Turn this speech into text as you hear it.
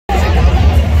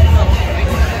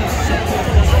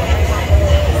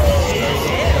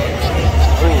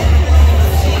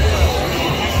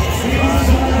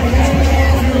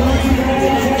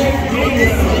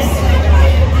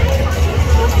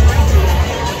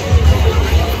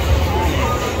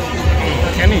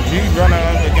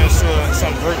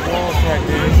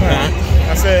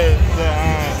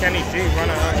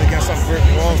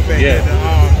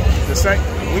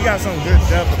we got some good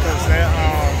depth because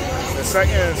the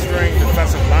second string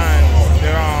defensive line,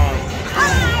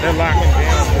 they're locking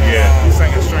down the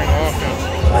second string offense.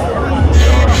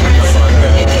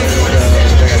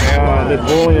 The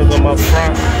bullying them up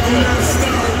front.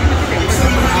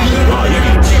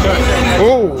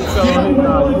 Oh!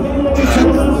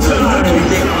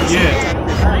 Yeah.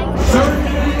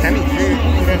 Kenny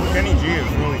G is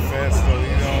really fast though,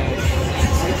 you know.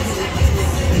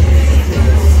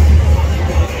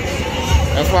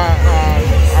 That's why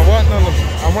I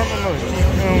wasn't gonna keep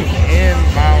him in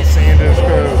Miles Sanders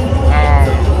because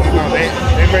they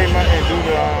very much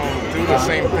do the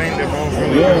same thing. They're both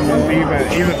really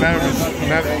receiving, even better receiving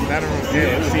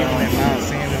than Miles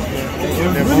Sanders, but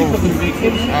they're both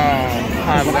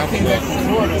high level.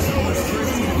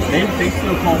 They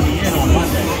still call me in on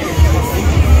Monday.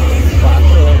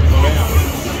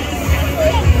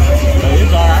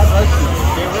 It's alright,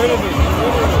 get rid of it.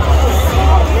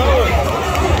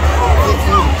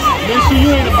 Minshew, you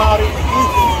ain't about it.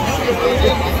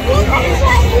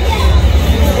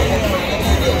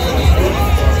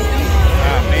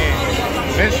 Man,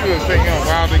 Minshew is taking a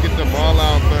while to get the ball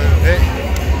out, but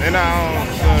they're not on the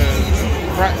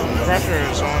pressure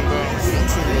is on them.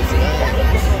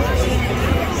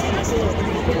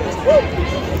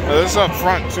 It's up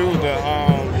front too.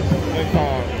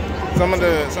 Some of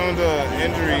the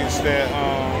injuries that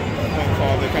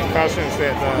the concussions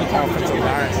that the offensive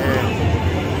line had.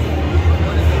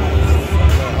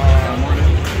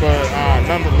 But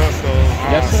nonetheless, though,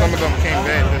 some of them came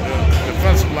back. The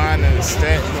defensive line is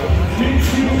stacked.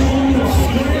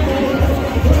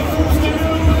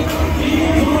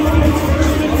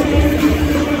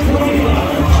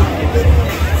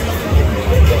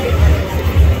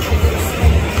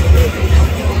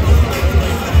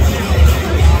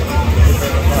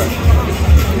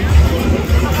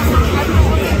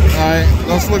 Alright,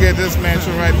 let's look at this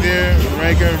matchup right there.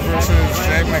 Rager versus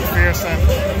Jack McPherson.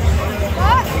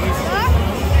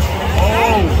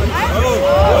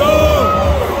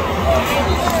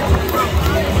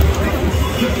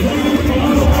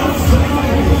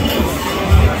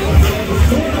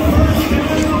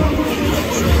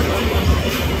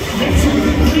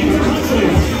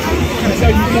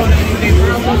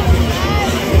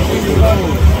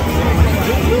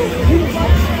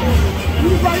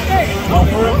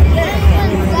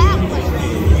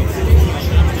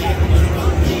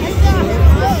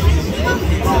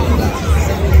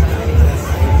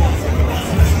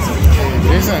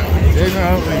 Jason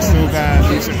Oakley still got a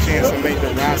decent chance to make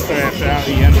the roster after how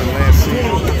he ended last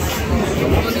season.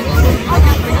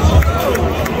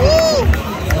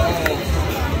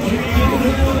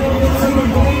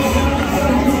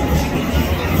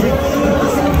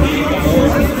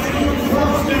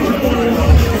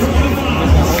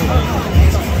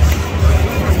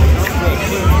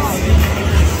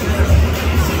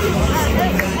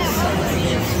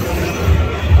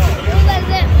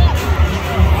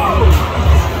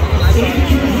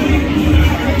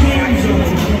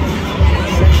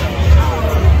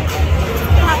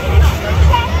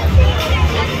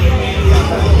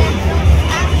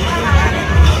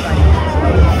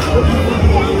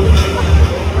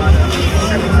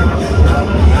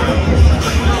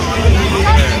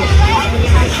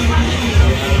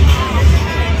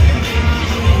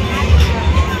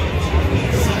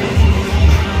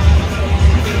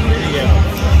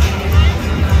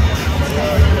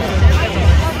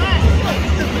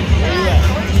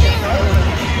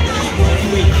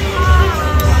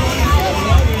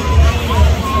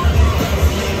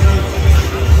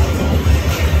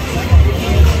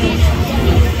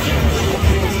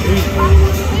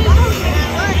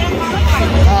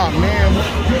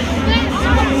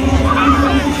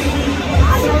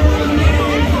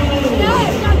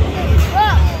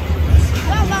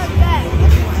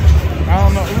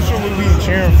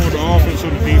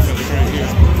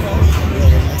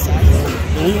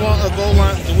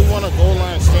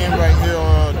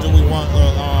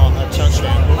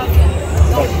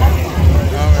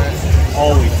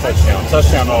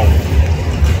 Touchdown always.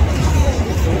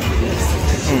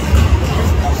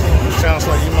 Sounds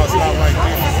like you must not like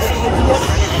defense.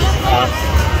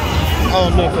 Oh,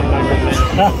 nothing like that, man.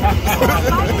 I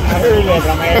heard that, but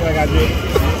I'm acting like I did.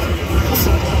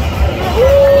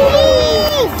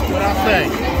 What I say?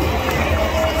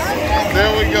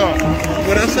 There we go.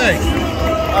 What I say?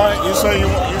 All right, you say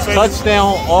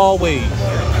touchdown always.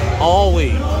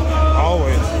 Always.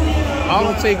 Always. I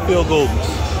don't take field goals.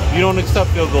 You don't accept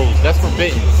field goals. That's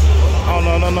forbidden. Oh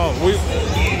no.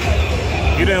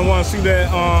 You didn't want to see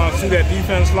that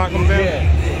defense lock them down? Yeah.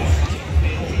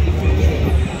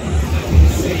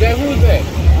 Who's that?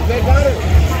 they got it.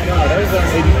 No, those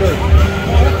aren't.